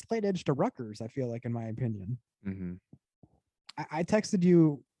 even a slight edge to Rutgers, I feel like, in my opinion. Mm-hmm. I texted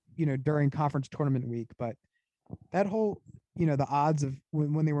you, during conference tournament week, but that whole, the odds of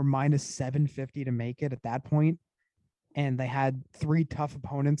when they were minus 750 to make it at that point, and they had 3 tough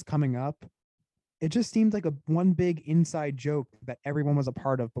opponents coming up, it just seemed like one big inside joke that everyone was a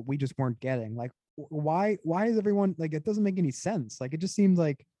part of, but we just weren't getting. Like, why is everyone like, it doesn't make any sense. Like, it just seemed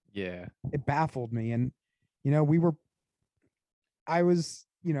like, yeah, it baffled me. And,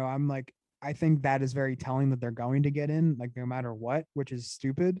 I'm like, I think that is very telling that they're going to get in, like, no matter what, which is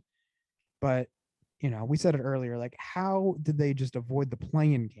stupid. But, we said it earlier, like, how did they just avoid the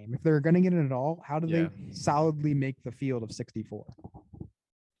play-in game? If they're going to get in at all, how did they solidly make the field of 64?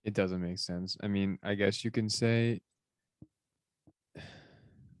 It doesn't make sense. I mean, I guess you can say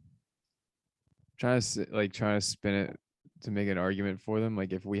trying to spin it to make an argument for them,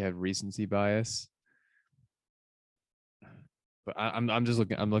 like if we had recency bias. But I'm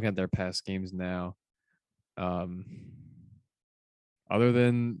looking at their past games now. Um, other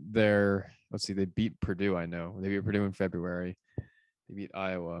than their, let's see, they beat Purdue. I know they beat Purdue in February. They beat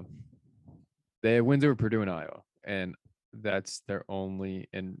Iowa. They had wins over Purdue and Iowa, and that's their only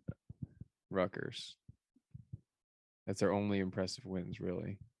in Rutgers. That's their only impressive wins,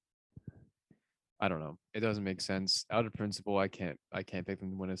 really. I don't know. It doesn't make sense. Out of principle, I can't pick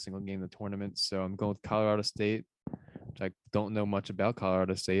them to win a single game in the tournament. So I'm going with Colorado State, which I don't know much about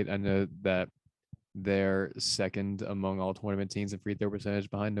Colorado State. I know that they're second among all tournament teams in free throw percentage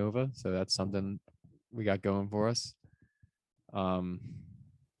behind Nova. So that's something we got going for us.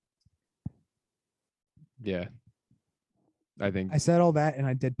 Yeah. I think I said all that, and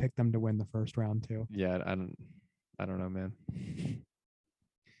I did pick them to win the first round too. yeah, I don't know, man.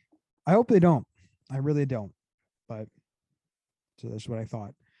 I hope they don't. I really don't. But so that's what I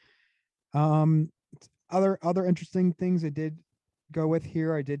thought. Other interesting things I did go with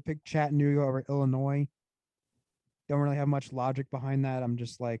here. I did pick Chattanooga over Illinois. Don't really have much logic behind that. I'm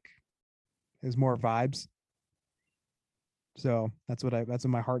just like, there's more vibes. So that's what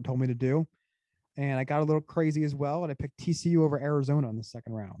my heart told me to do. And I got a little crazy as well, and I picked TCU over Arizona in the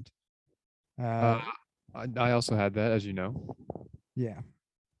second round. I also had that, as you know. Yeah.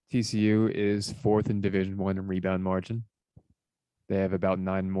 TCU is fourth in Division I in rebound margin. They have about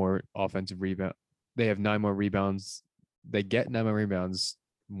 9 more offensive rebound. They have 9 more rebounds. They get 9 more rebounds,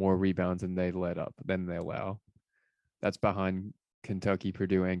 more rebounds than they let up, than they allow. That's behind Kentucky,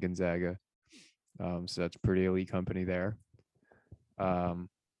 Purdue, and Gonzaga. So that's pretty elite company there.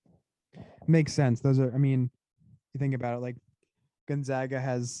 Makes sense. Those are, I mean, you think about it, like Gonzaga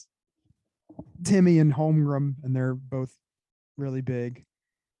has Timmy and Holmgren, and they're both really big.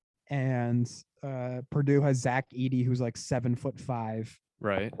 And Purdue has Zach Edey, who's like 7'5".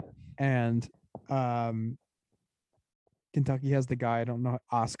 Right. And Kentucky has the guy, I don't know,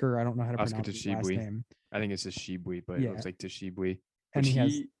 Oscar. I don't know how to Oscar pronounce his last Tshiebwe. name. I think it's Tshiebwe, but Yeah. it looks like Tshiebwe. And he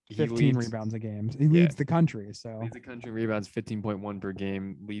has 15 rebounds a game. He leads the country. So leads the country in rebounds, 15.1 per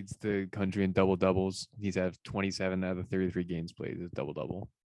game. Leads the country in double doubles. He's had 27 out of the 33 games played is double double.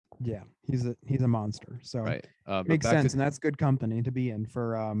 yeah, he's a monster. So Right. makes sense, and that's good company to be in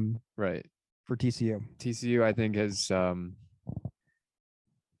for right. for TCU. TCU, I think, has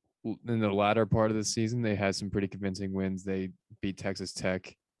in the latter part of the season, they had some pretty convincing wins. They beat Texas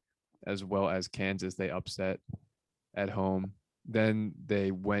Tech as well as Kansas. They upset at home. Then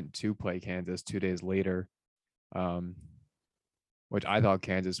they went to play Kansas 2 days later, which I thought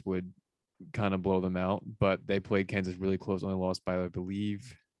Kansas would kind of blow them out, but they played Kansas really close, only lost by, I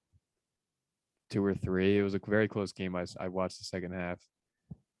believe, 2 or 3. It was a very close game. I watched the second half.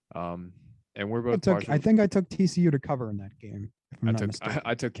 And we're both I think I took TCU to cover in that game. If I'm not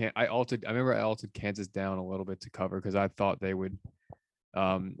mistaken. I remember I altered Kansas down a little bit to cover because I thought they would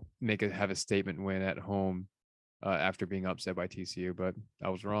have a statement win at home after being upset by TCU, but I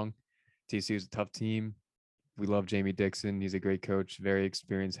was wrong. TCU is a tough team. We love Jamie Dixon. He's a great coach, very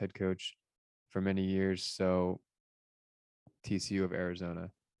experienced head coach for many years. So TCU of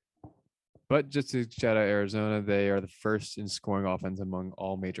Arizona. But just to shout out Arizona, they are the first in scoring offense among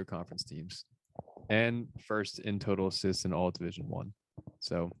all major conference teams and first in total assists in all Division I.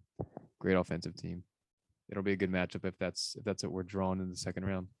 So great offensive team. It'll be a good matchup if that's what we're drawing in the second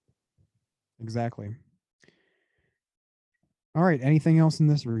round. Exactly. All right. Anything else in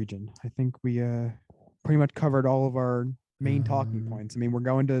this region? I think we pretty much covered all of our main talking points. I mean, we're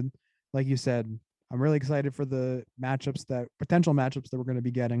going to, like you said, I'm really excited for the potential matchups that we're going to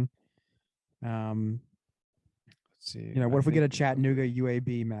be getting. Let's see. What if we get a Chattanooga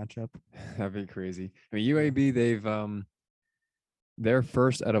UAB matchup? That'd be crazy. I mean, UAB, they're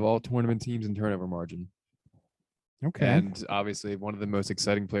first out of all tournament teams in turnover margin. Okay. And obviously one of the most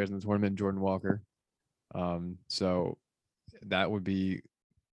exciting players in the tournament, Jordan Walker. So that would be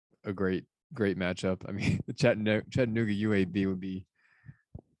a great matchup. I mean, the Chattanooga UAB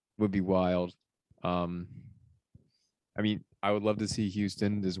would be wild. I mean, I would love to see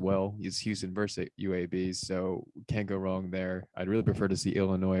Houston as well. It's Houston versus UAB, so can't go wrong there. I'd really prefer to see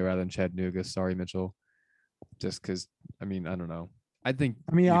Illinois rather than Chattanooga. Sorry, Mitchell. Just because, I mean, I don't know.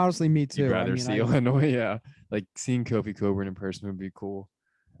 Honestly, me too. You'd rather see Illinois, yeah. Like seeing Kofi Coburn in person would be cool.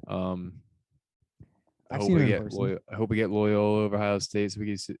 I hope we get Loyola over Ohio State so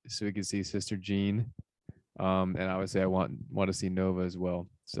we can see Sister Jean. And I would say I want to see Nova as well.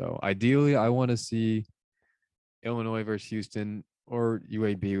 So ideally, I want to see Illinois versus Houston or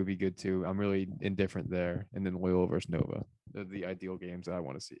UAB would be good too. I'm really indifferent there. And then Loyola versus Nova. They're the ideal games that I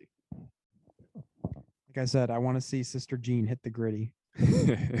want to see. Like I said, I want to see Sister Jean hit the gritty.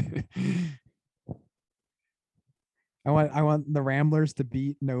 I want the Ramblers to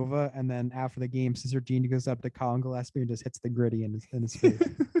beat Nova, and then after the game, Sister Jean goes up to Colin Gillespie and just hits the gritty in his face.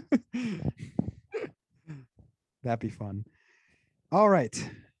 That'd be fun. All right.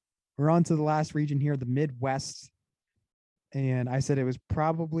 We're on to the last region here, the Midwest. And I said it was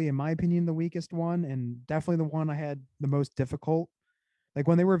probably, in my opinion, the weakest one, and definitely the one I had the most difficult. Like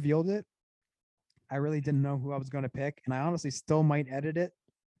when they revealed it, I really didn't know who I was going to pick, and I honestly still might edit it,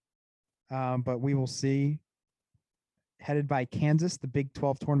 but we will see. Headed by Kansas, the Big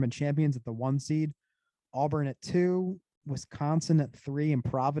 12 tournament champions at the 1 seed, Auburn at 2, Wisconsin at 3, and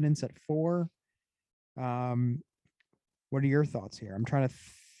Providence at 4. What are your thoughts here? I'm trying to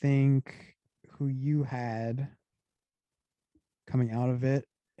think who you had coming out of it,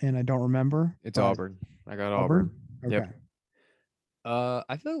 and I don't remember. It's but Auburn. I got Auburn. Okay. Yep.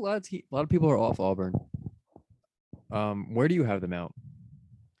 I feel like a lot of people are off Auburn. Where do you have them out?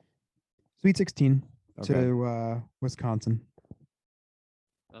 Sweet 16 Okay. to Wisconsin.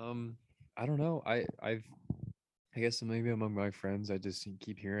 I don't know. I guess maybe among my friends, I just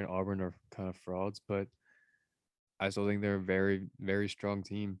keep hearing Auburn are kind of frauds, but I still think they're a very, very strong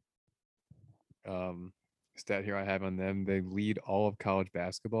team. Stat here I have on them: they lead all of college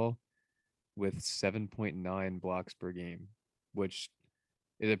basketball with 7.9 blocks per game, which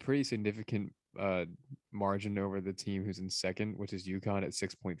is a pretty significant margin over the team who's in second, which is UConn at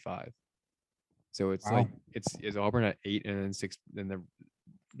 6.5. So it's Wow. like it's Auburn at 8 and then 6, then the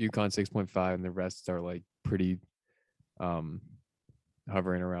UConn 6.5, and the rest are like pretty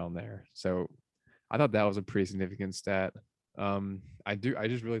hovering around there. So I thought that was a pretty significant stat. I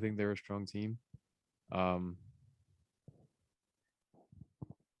just really think they're a strong team.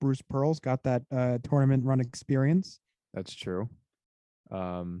 Bruce Pearl's got that tournament run experience. That's true.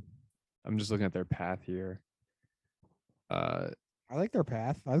 I'm just looking at their path here. I like their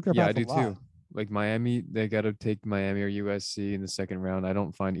path. I like their Yeah, path I do a lot. too. Like Miami, they got to take Miami or USC in the second round. I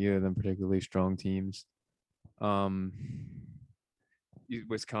don't find either of them particularly strong teams.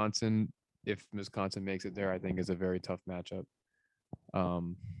 Wisconsin, if Wisconsin makes it there, I think is a very tough matchup.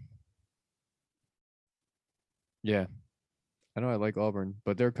 Yeah, I know I like Auburn,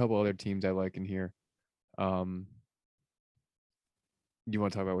 but there are a couple other teams I like in here. You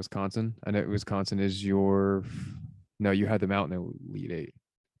want to talk about Wisconsin? I know Wisconsin is your. No, you had them out in the Elite Eight.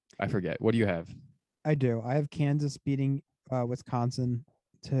 I forget. What do you have? I do. I have Kansas beating Wisconsin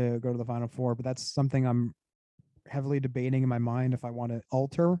to go to the Final Four, but that's something I'm heavily debating in my mind if I want to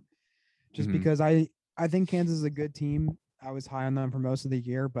alter, just Mhm. because I think Kansas is a good team. I was high on them for most of the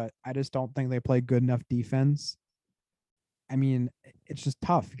year, but I just don't think they play good enough defense. I mean, it's just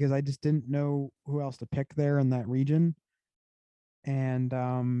tough because I just didn't know who else to pick there in that region.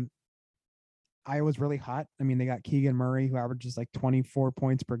 And Iowa's really hot. I mean, they got Keegan Murray, who averages like 24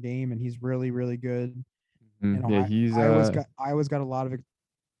 points per game, and he's really, really good. You know, Yeah, he's Iowa's got a lot of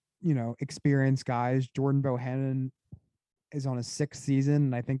experienced guys. Jordan Bohannon is on his 6th season,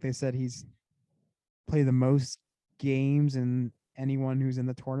 and I think they said he's played the most games in anyone who's in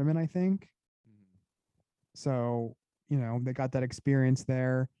the tournament, I think. So, they got that experience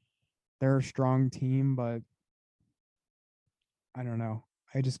there. They're a strong team, but I don't know.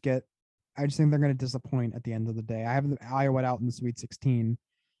 I just think they're going to disappoint at the end of the day. I have Iowa out in the Sweet 16,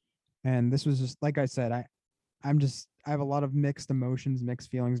 and this was just like I said. I have a lot of mixed emotions, mixed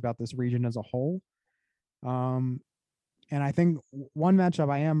feelings about this region as a whole. And I think one matchup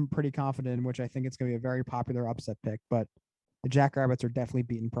I am pretty confident in, which I think it's going to be a very popular upset pick, but the Jackrabbits are definitely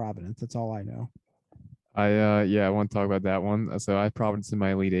beating Providence. That's all I know. I want to talk about that one. So I have Providence in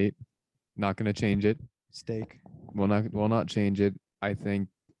my Elite Eight. Not going to change it. Steak. Will not change it. I think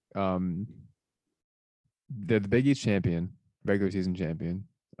they're the Big East champion, regular season champion.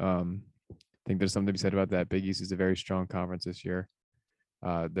 I think there's something to be said about that. Big East is a very strong conference this year.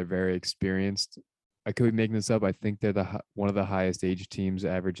 They're very experienced. I could be making this up. I think they're one of the highest age teams,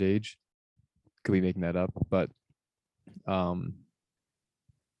 average age. Could be making that up, but I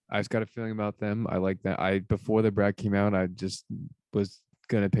just got a feeling about them. I like that. Before the bracket came out, I just was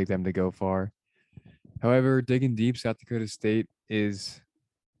gonna pick them to go far. However, digging deep, South Dakota State is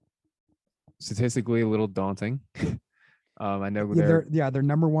statistically a little daunting. I know they're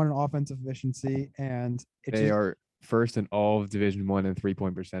number one in offensive efficiency, and they are first in all of Division I in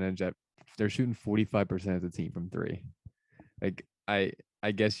 3-point percentage. They're shooting 45% of the team from three. Like I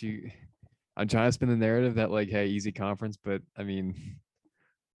guess I'm trying to spin the narrative that like, hey, easy conference, but I mean,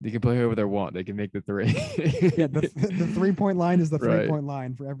 they can play whoever they want. They can make the three. Yeah, the 3-point line is the Right. 3-point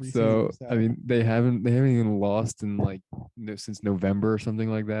line for every So, team. So I mean, they haven't even lost in like since November or something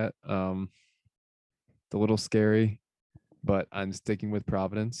like that. It's a little scary, but I'm sticking with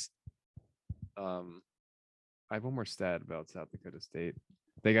Providence. I have one more stat about South Dakota State.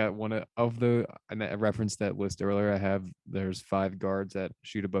 They got of the, and I referenced that list earlier. There's 5 guards that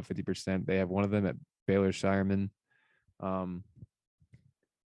shoot above 50%. They have one of them at Baylor Shireman.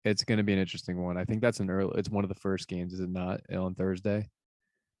 It's going to be an interesting one. I think it's one of the first games, is it not, on Thursday?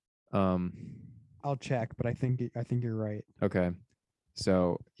 I'll check, but I think you're right. Okay.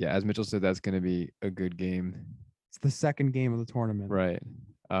 So yeah, as Mitchell said, that's going to be a good game. It's the second game of the tournament. Right.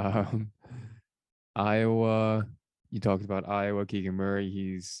 Iowa, you talked about Iowa, Keegan Murray.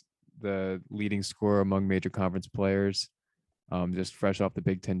 He's the leading scorer among major conference players, just fresh off the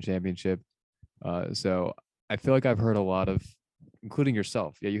Big Ten championship. So I feel like I've heard a lot of, including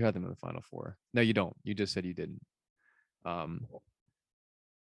yourself. Yeah, you had them in the Final Four. No, you don't. You just said you didn't.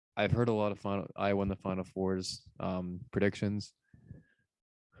 I've heard a lot of Iowa in the Final Fours predictions.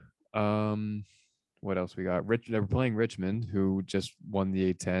 What else we got? They were playing Richmond, who just won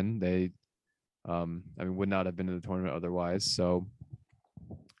the A10. They, would not have been in the tournament otherwise. So,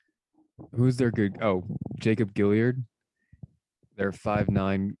 who's their good? Oh, Jacob Gilliard, their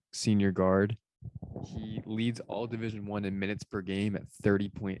 5'9" senior guard. He leads all Division I in minutes per game at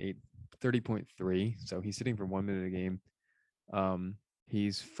 30.3. So he's sitting for 1 minute a game.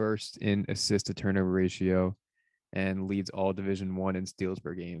 He's first in assist to turnover ratio, and leads all Division I in steals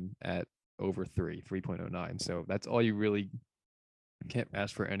per game at over 3.09. So that's all you really can't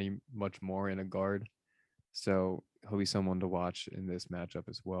ask for any much more in a guard. So he'll be someone to watch in this matchup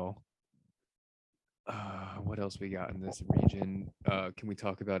as well. What else we got in this region? Can we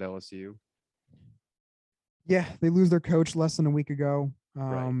talk about LSU? Yeah, they lose their coach less than a week ago.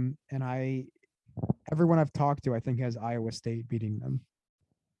 Right. And everyone I've talked to, I think, has Iowa State beating them.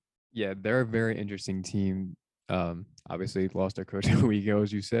 Yeah, they're a very interesting team. Obviously lost their coach a week ago,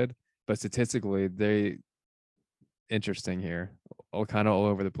 as you said, but statistically, they interesting here, all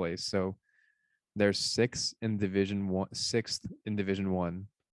over the place. So they're sixth in Division I,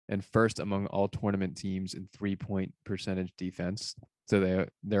 and first among all tournament teams in 3-point percentage defense. So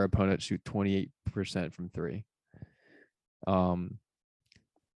their opponents shoot 28% from 3.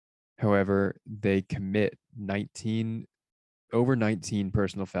 However, they commit over 19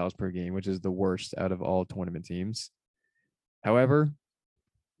 personal fouls per game, which is the worst out of all tournament teams. However,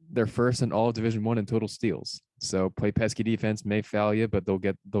 they're first in all Division I in total steals. So play pesky defense, may foul you, but they'll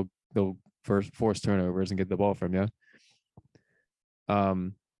first force turnovers and get the ball from you.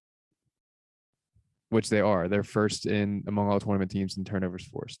 Which they are. They're first in among all tournament teams in turnovers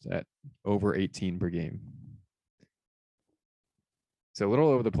forced at over 18 per game. So a little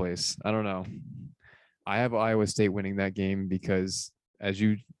over the place. I don't know. I have Iowa State winning that game because, as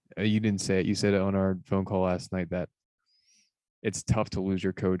you didn't say it, you said it on our phone call last night, that it's tough to lose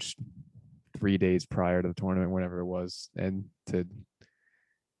your coach 3 days prior to the tournament, whenever it was, and to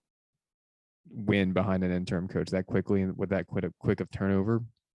win behind an interim coach that quickly and with that quick of turnover.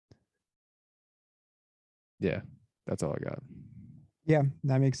 Yeah, that's all I got. Yeah,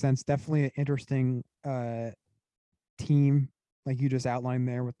 that makes sense. Definitely an interesting team, like you just outlined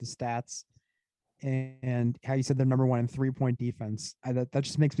there with the stats and how you said they're number 1 in 3-point defense. That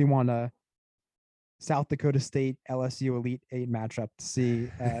just makes me want to South Dakota State LSU Elite 8 matchup to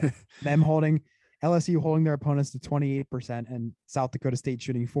see them LSU holding their opponents to 28% and South Dakota State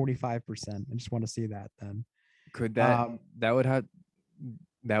shooting 45%. I just want to see that then. Could that would have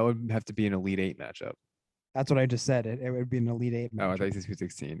to be an Elite 8 matchup. That's what I just said. It would be an Elite 8 matchup. Oh, I thought you said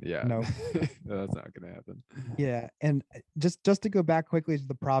 16. Yeah. No. No, that's not going to happen. Yeah, and just to go back quickly to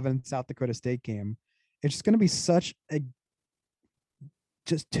the Providence South Dakota State game, it's just going to be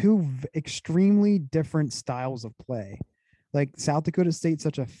just 2 extremely different styles of play. Like South Dakota State's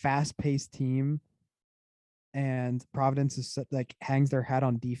such a fast-paced team, and Providence is like hangs their hat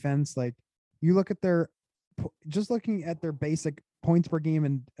on defense. Like you look at looking at their basic points per game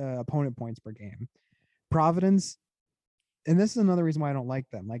and opponent points per game. Providence, and this is another reason why I don't like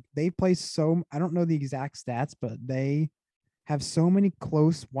them. Like they play I don't know the exact stats, but they have so many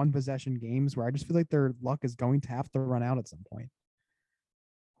close 1 possession games where I just feel like their luck is going to have to run out at some point.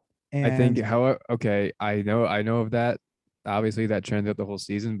 And I think I know of that. Obviously that trends out the whole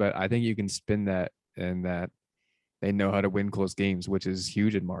season, but I think you can spin that and that they know how to win close games, which is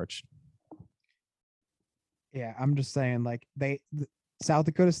huge in March. Yeah, I'm just saying, like South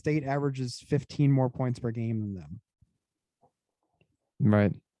Dakota State averages 15 more points per game than them.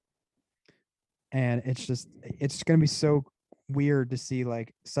 Right. And it's going to be so weird to see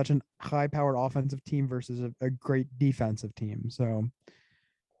like such an high-powered offensive team versus a great defensive team. So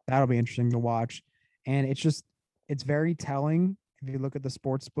that'll be interesting to watch. And it's very telling if you look at the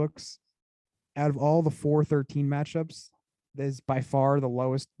sports books. Out of all the 4-13 matchups, is by far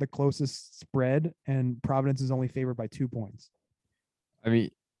the closest spread, and Providence is only favored by 2 points. I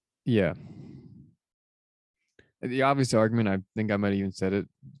mean, yeah. The obvious argument, I think I might have even said it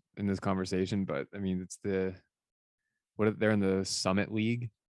in this conversation, but I mean, it's they're in the Summit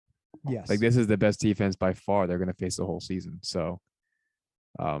League. Yes. Like, this is the best defense by far they're going to face the whole season. So,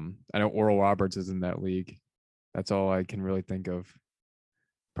 I know Oral Roberts is in that league. That's all I can really think of.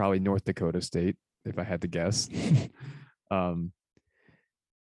 Probably North Dakota State, if I had to guess.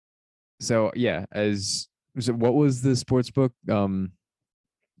 So yeah, so what was the sports book?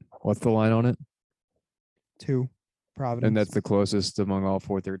 What's the line on it? 2, Providence. And that's the closest among all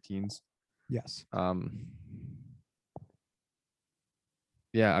 413s. Yes.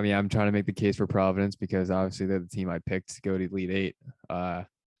 Yeah, I mean, I'm trying to make the case for Providence because obviously they're the team I picked to go to Elite Eight. But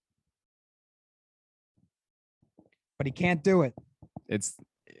he can't do it.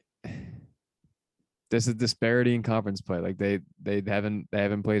 There's a disparity in conference play. Like they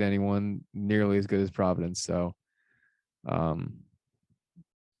haven't played anyone nearly as good as Providence. So, we'll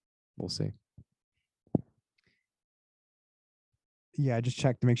see. Yeah, I just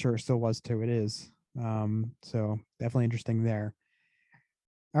checked to make sure it still was 2. It is. So definitely interesting there.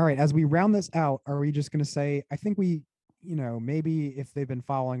 All right, as we round this out, are we just going to say, I think we, maybe if they've been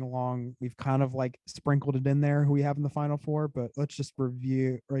following along, we've kind of like sprinkled it in there who we have in the Final Four, but let's just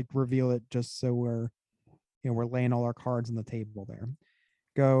reveal it just so we're laying all our cards on the table there.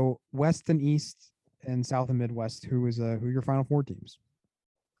 Go West and East and South and Midwest. Who are your Final Four teams?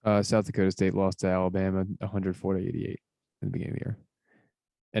 South Dakota State lost to Alabama 104-88 in the beginning of the year.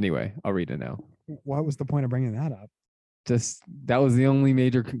 Anyway, I'll read it now. What was the point of bringing that up? Just that was the only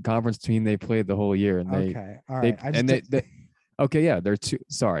major conference team they played the whole year, and all right. Okay, yeah, they're two.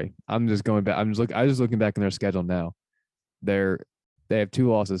 Sorry, I'm just going back. I was just looking back in their schedule now. They have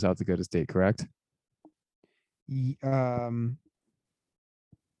 2 losses. South Dakota State, correct? No.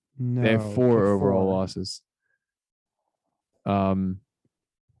 They have 4 overall losses.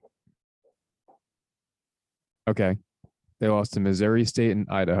 Okay, they lost to Missouri State and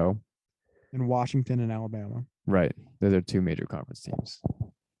Idaho, and Washington and Alabama. Right, those are 2 major conference teams.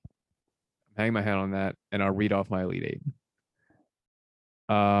 I'm hanging my hat on that, and I'll read off my Elite Eight.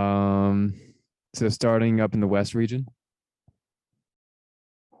 So starting up in the West region.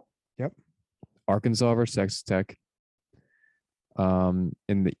 Yep. Arkansas versus Texas Tech. In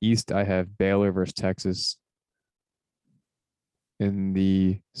the East, I have Baylor versus Texas. In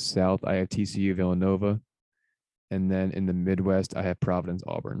the South, I have TCU Villanova. And then in the Midwest, I have Providence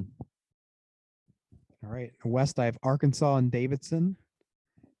Auburn. All right. West, I have Arkansas and Davidson.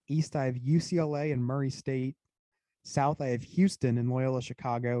 East, I have UCLA and Murray State. South, I have Houston and Loyola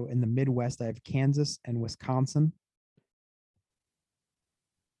Chicago. In the Midwest, I have Kansas and Wisconsin.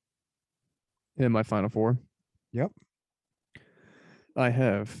 In my Final Four. Yep. I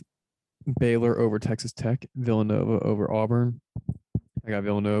have Baylor over Texas Tech, Villanova over Auburn. I got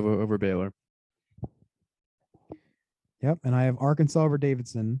Villanova over Baylor. Yep. And I have Arkansas over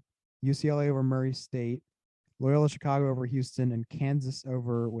Davidson, UCLA over Murray State, Loyola Chicago over Houston, and Kansas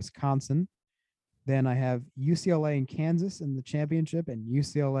over Wisconsin. Then I have UCLA and Kansas in the championship, and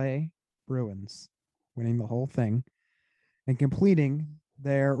UCLA Bruins winning the whole thing and completing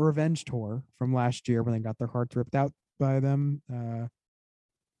their revenge tour from last year when they got their hearts ripped out by them. And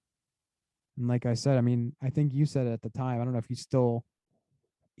like I said, I mean, I think you said it at the time. I don't know if you still,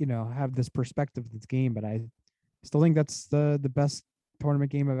 have this perspective of this game, but I still think that's the best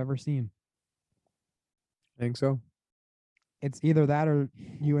tournament game I've ever seen. I think so. It's either that or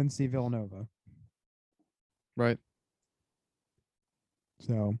UNC Villanova. Right.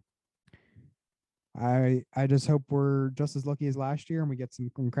 So I just hope we're just as lucky as last year and we get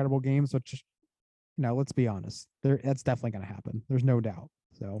some incredible games, which, let's be honest, that's definitely going to happen. There's no doubt.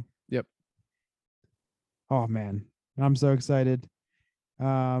 So, yep. Oh man, I'm so excited.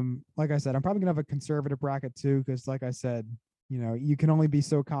 Like I said, I'm probably going to have a conservative bracket too, because like I said, you can only be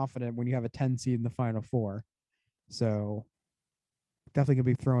so confident when you have a 10 seed in the Final Four. So definitely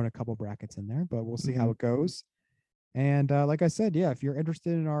going to be throwing a couple brackets in there, but we'll see how it goes. And like I said, yeah, if you're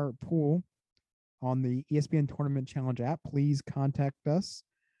interested in our pool on the ESPN Tournament Challenge app, please contact us.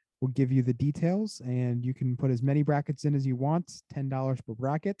 We'll give you the details, and you can put as many brackets in as you want, $10 per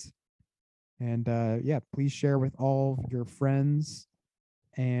bracket. And yeah, please share with all your friends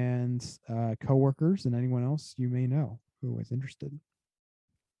and coworkers and anyone else you may know who is interested.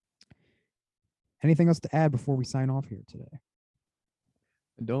 Anything else to add before we sign off here today?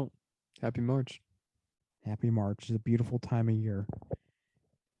 I don't. Happy March. Happy March. It's a beautiful time of year.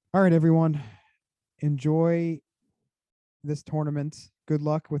 All right, everyone. Enjoy this tournament. Good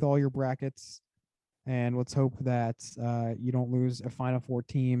luck with all your brackets. And let's hope that you don't lose a Final Four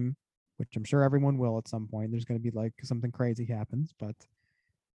team, which I'm sure everyone will at some point. There's going to be like something crazy happens, but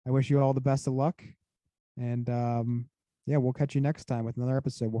I wish you all the best of luck. And yeah, we'll catch you next time with another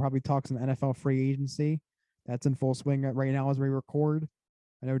episode. We'll probably talk some NFL free agency. That's in full swing right now as we record.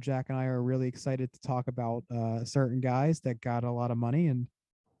 I know Jack and I are really excited to talk about certain guys that got a lot of money and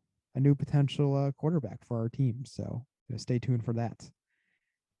a new potential quarterback for our team. So stay tuned for that.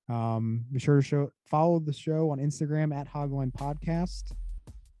 Be sure to follow the show on Instagram at Hogline Podcast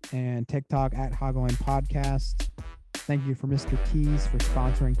and TikTok at Hogline Podcast. Thank you for Mr. Keys for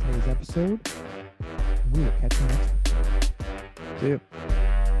sponsoring today's episode. We will catch you next time. See you.